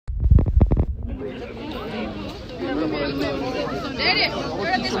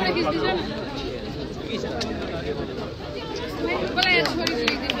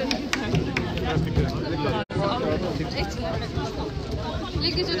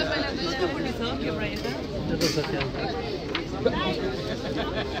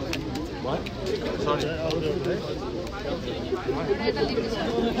What? Sorry.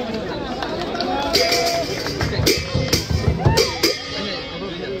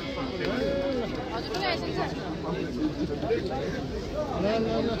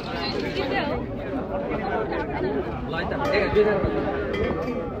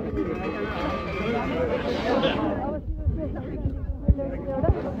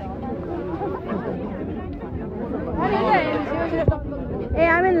 Hey,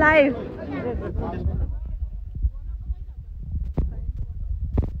 I'm in live.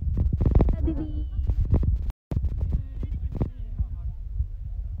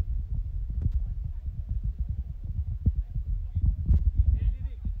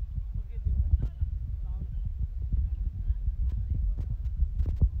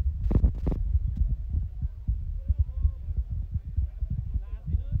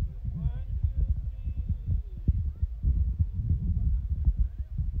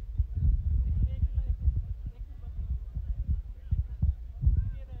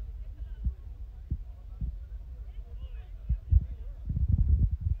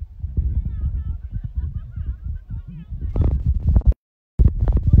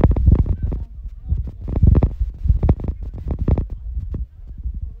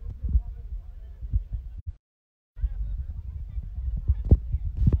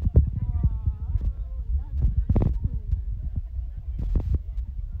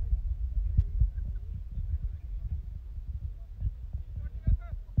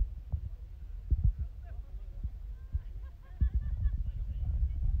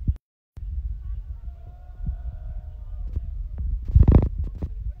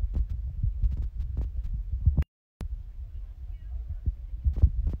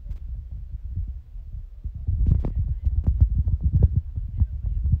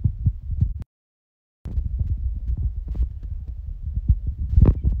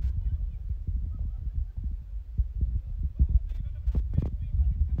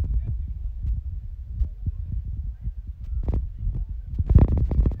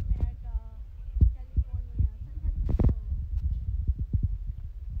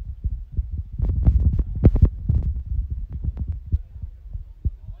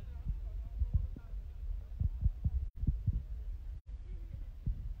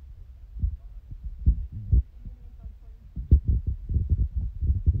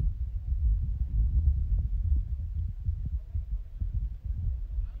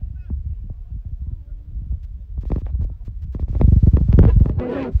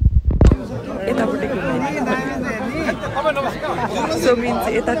 So means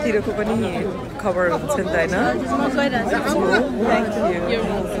यतातिरको पनि खबर हुन्छ नि त हैन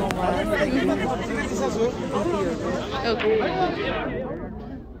Okay.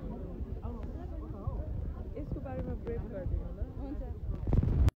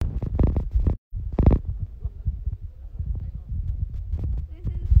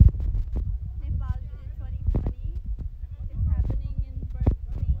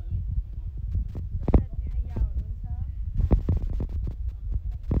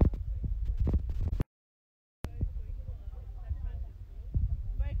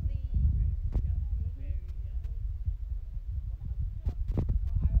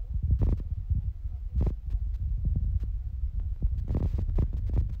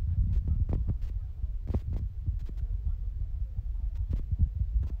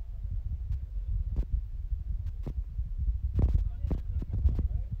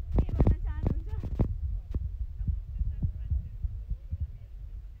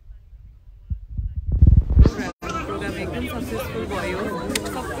 सक्सेसफुल भयो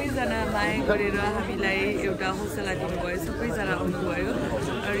सबैजना माया गरेर हामीलाई एउटा हौसला दिनुभयो सबैजना आउनुभयो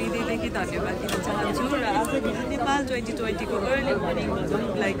र हृदयदेखि धन्यवाद दिन चाहन्छु र आज नेपाल 2020 को अर्ली मर्निङ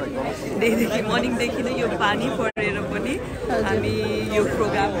लाइक डेदेखि मर्निङदेखि नै यो पानी परेर पनि हामी यो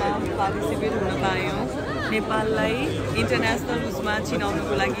प्रोग्राममा पार्टिसिपेट हुन पायौँ नेपाललाई इन्टरनेसनल उसमा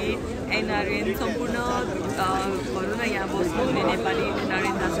चिनाउनको लागि एनआरएन सम्पूर्ण भनौँ न यहाँ बस्नुहुने नेपाली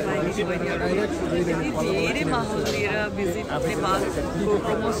एनआरएन दाजुभाइ दिदीबहिनीहरू धेरै माहौल लिएर भिजिट नेपालको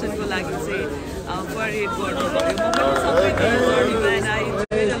प्रमोसनको लागि चाहिँ परेड गर्नुभयो म पनि सबै गर्नु and I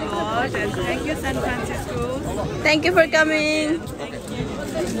enjoyed a lot and thank you San Francisco Thank you for coming.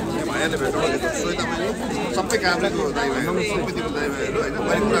 सबै कामको दाइभाइहरु सबै दिनको दाइभाइहरु हैन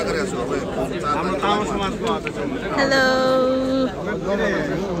मैले कुरा गरेको छु हाम्रो तामाङ समाजको हात छ Hello.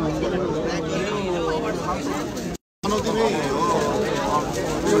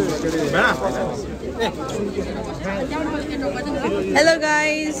 Hello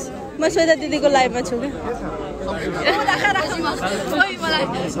guys, म श्वेता दिदीको लाइभमा छु के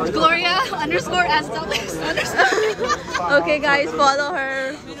Okay guys, follow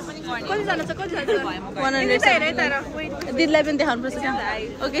her. 100 दिदीलाई पनि देखाउनुपर्छ क्या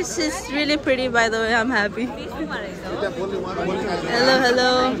Okay, she's really pretty by the way. I'm happy.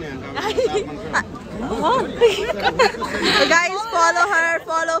 Hello. Guys, follow her.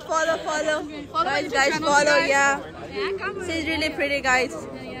 Follow. Guys, follow. Yeah. She's really pretty, guys.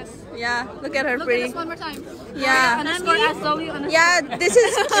 Yeah, look at her pretty. One more time. Yeah. Yeah, this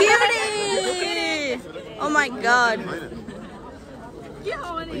is cutie. Oh my god.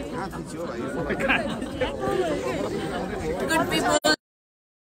 Good people.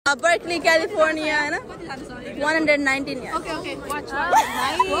 Berkeley, California, na? 119 years. Okay. Watch.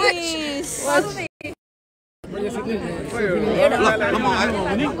 Nice. Watch.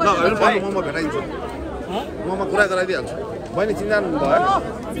 कुरा गराइदिइहाल्छु बहिनी चिन्जान भयो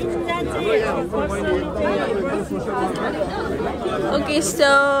Okay, so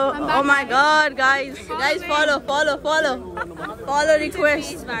oh my god, guys, follow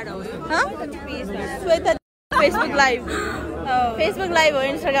request. Huh? Shweta Facebook live. Facebook live or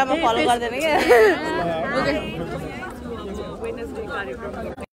Instagram ma follow garदैन के Okay.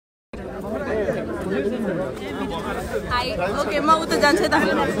 Hi. Okay, म उता जान्छु त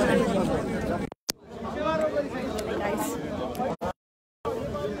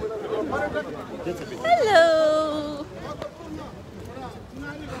Hello.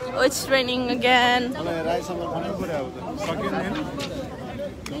 Oh, it's raining again.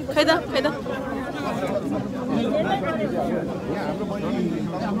 Kaida.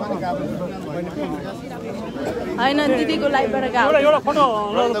 हैन दिदीको लाइभबाट गएको एउटा फोटो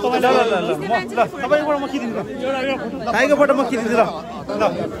ल तपाईबाट म खिचिदिन्छु टाइगर फोटो म खिचिदिन्छु ल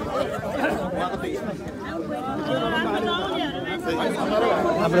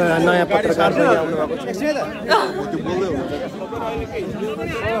हाम्रो नयाँ पत्रकार पनि आउनु भएको छ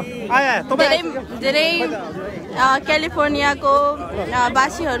धेरै क्यालिफोर्नियाको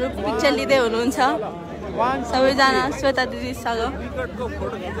वासीहरू पिक्चर लिँदै हुनुहुन्छ सबैजना श्वेता दिदीसँग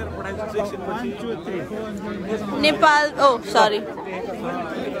नेपाल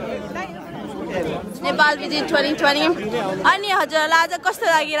नेपाल भिजिट 2020 अनि हजुरलाई आज कस्तो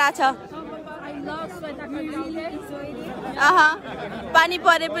लागिरहेछ पानी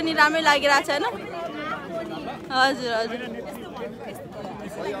परे पनि राम्रै लागिरहेछ हैन हजुर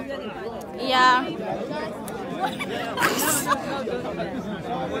या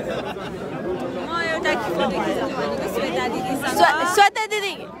श्वेता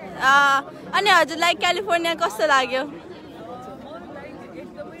दिदी अनि हजुरलाई क्यालिफोर्निया कस्तो लाग्यो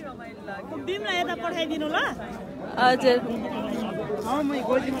बिमलाई यता पठाइदिनु ल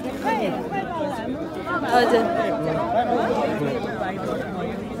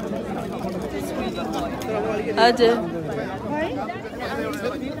हजुर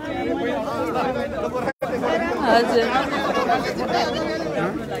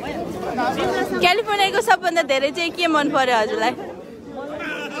क्यालिफोर्नियाको सबभन्दा धेरै चाहिँ के मन पर्यो हजुरलाई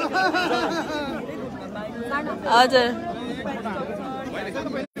हजुर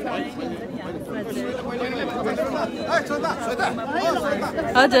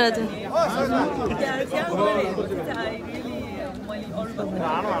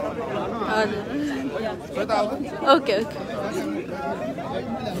ओके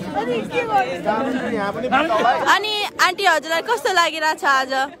अनि आन्टी हजुरलाई कस्तो लागिरहेछ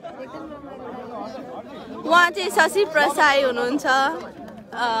आज उहाँ चाहिँ शशि प्रसाई हुनुहुन्छ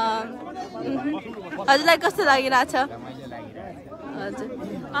हजुरलाई कस्तो लागिरहेछ हजुर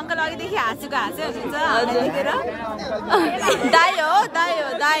अङ्कल अघिदेखि हाँसेको हुनुहुन्छ दाइ हो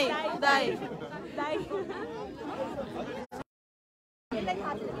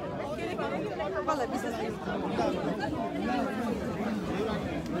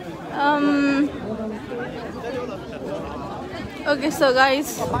Okay, so guys,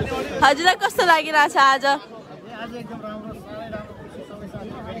 हजुरलाई कस्तो लागिरहेछ आज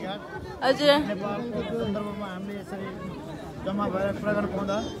हजुर जम्मा भएर कुरा गर्न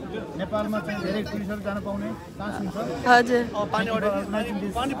पाउँदा नेपालमा चाहिँ धेरै टुरिस्टहरु जान पाउने चान्स हुन्छ हजुर पानी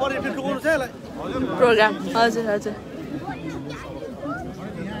परे फिट गर्नु छ यसलाई प्रोग्राम हजुर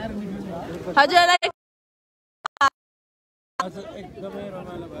हजुरलाई एकदमै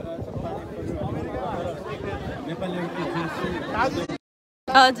रमाइलो भइरहेछ नेपाली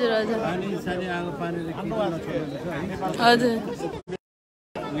हजुर पानी सानी आगो पानीले के नछोड्नु छ हजुर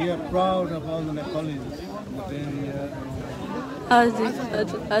We are proud of all the Nepalis that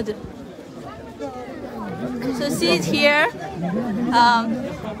they हजुर So she's here.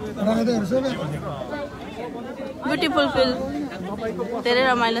 Beautiful field. धेरै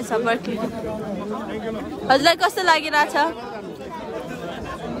रमाइलो छ बर्कली. हजुरलाई कस्तो लागिरहेछ?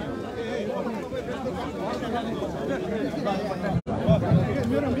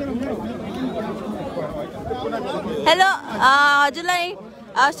 हेलो हजुरलाई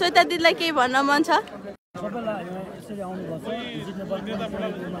श्वेता दिदीलाई केही भन्न मन छ?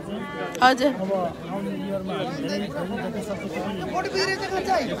 हजुर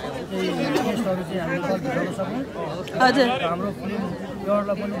हजुर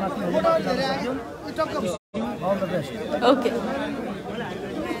ओके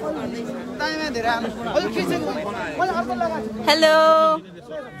हेलो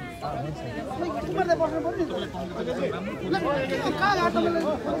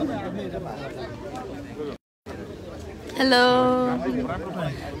हेलो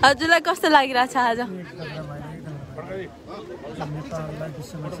हजुरलाई कस्तो लागिरहेछ आज?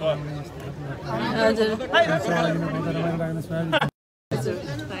 हजुर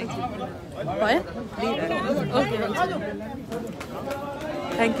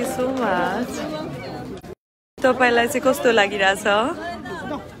थ्याङ्क यू सो मच. तपाईँलाई चाहिँ कस्तो लागिरहेछ?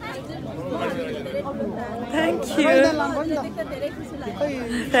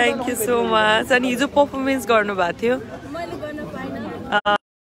 Thank you so much. अनि हिजो पर्फर्मेन्स गर्नुभएको थियो?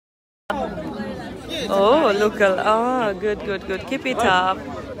 Oh, local. Oh, good. Keep it up.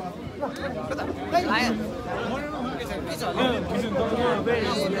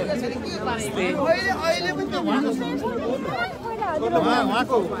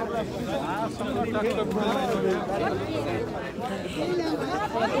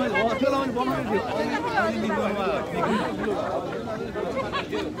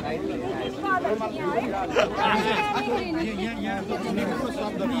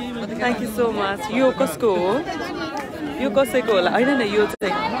 Thank you so much. यो कसको हो? यो कसैको होला? हैन न यो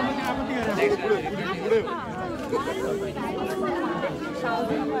चाहिँ.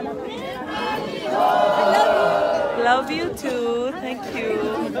 Love you too. Thank you.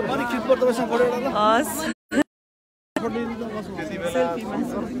 Us.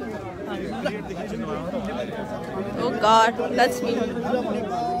 Oh God, that's me.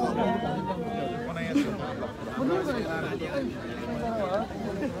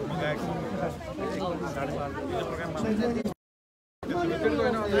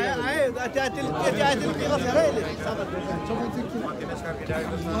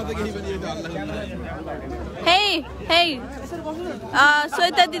 Hey,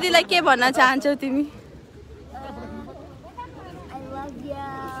 Shweta दिदीलाई के भन्न चाहन्छौ तिमी?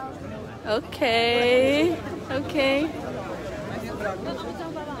 Okay.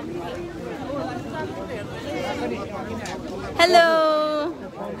 Hello,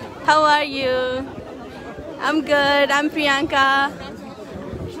 how are you? I'm good. I'm Priyanka.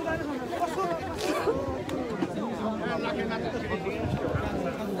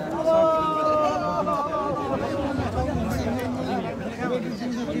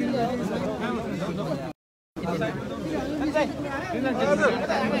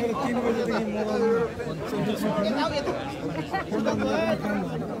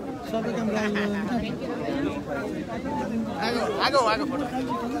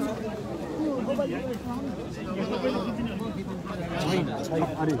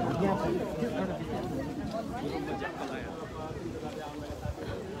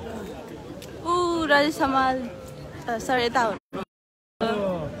 Ooh, Rajesh Samal. Sorry, that.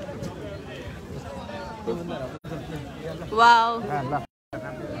 Wow.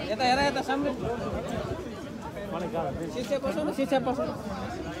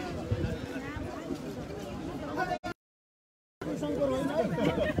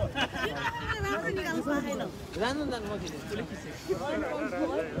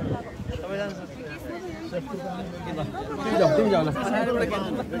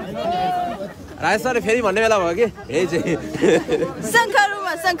 Rajesh sir फेरि भन्ने बेला भयो कि हे चाहिँ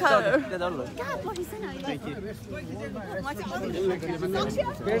शङ्करमा Shankar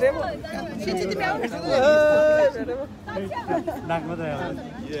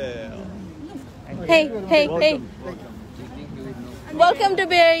Hey. Welcome to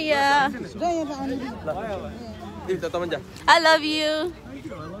Bay Area. I love you.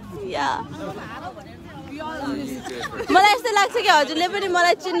 Yeah. मलाई यस्तो लाग्छ कि हजुरले पनि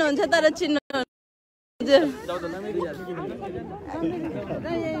मलाई चिन्नुहुन्छ तर चिन्नु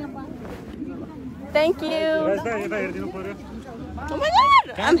Thank you. Oh my God,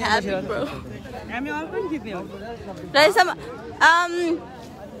 I'm happy, bro.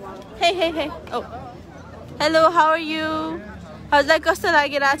 Hey. Oh, hello. How are you? How's that? कस्तो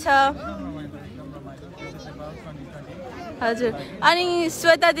लागिरहेछ? हजुर अनि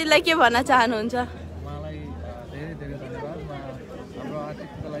श्वेता दिदीलाई के भन्न चाहनुहुन्छ मलाई धेरै धेरै धन्यवाद हाम्रो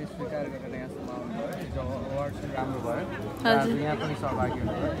आर्टिस्टको लागि स्वीकार गरेर यहाँसम्म आउनुभयो जो अवार्ड चाहिँ राम्रो भयो हजुर यहाँ पनि सहभागी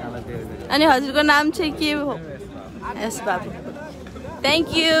हुनुभयो यहाँलाई धेरै धेरै अनि हजुरको नाम चाहिँ के हो एस बाबु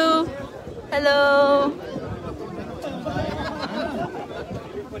thank you hello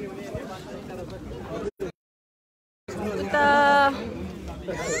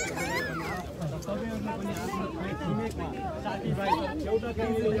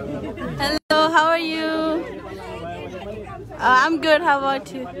Hello, how are you? I'm good. How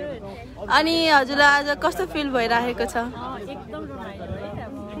about you? अनि हजुरलाई आज कस्तो फिल भइरहेको छ? एकदम रमाइलो है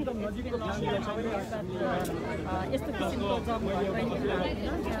अब यस्तो किसिमको जब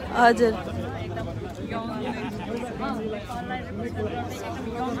हजुर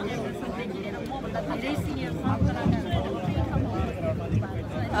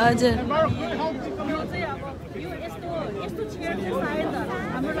हजुर यस्तो क्षेत्र सायद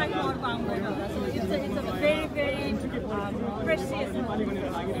हाम्रो लागि अर्को आउँदैन it's a very very precious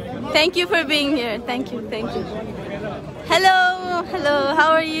Thank you for being here. Thank you. Hello, how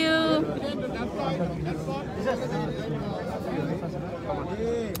are you?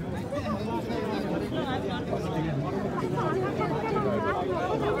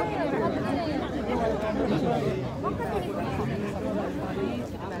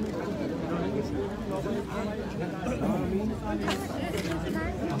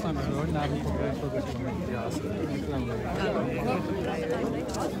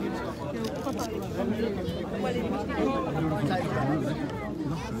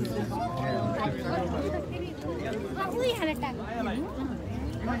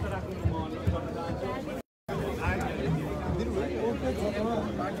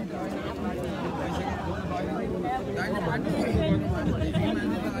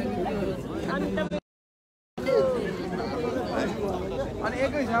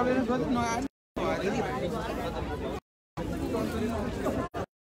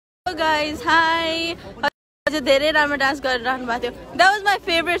 Hello guys, hi. धेरै राम्रो डान्स गरिरहनु भएको थियो. That was my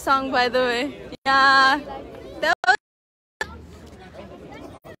favorite song by the way. Yeah. That was...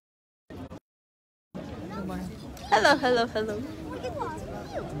 Hello.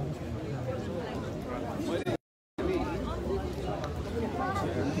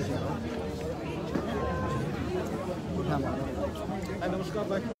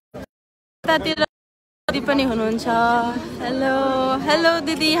 तातिर दिदी पनि हुनुहुन्छ. Hello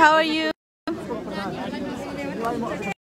Didi, how are you?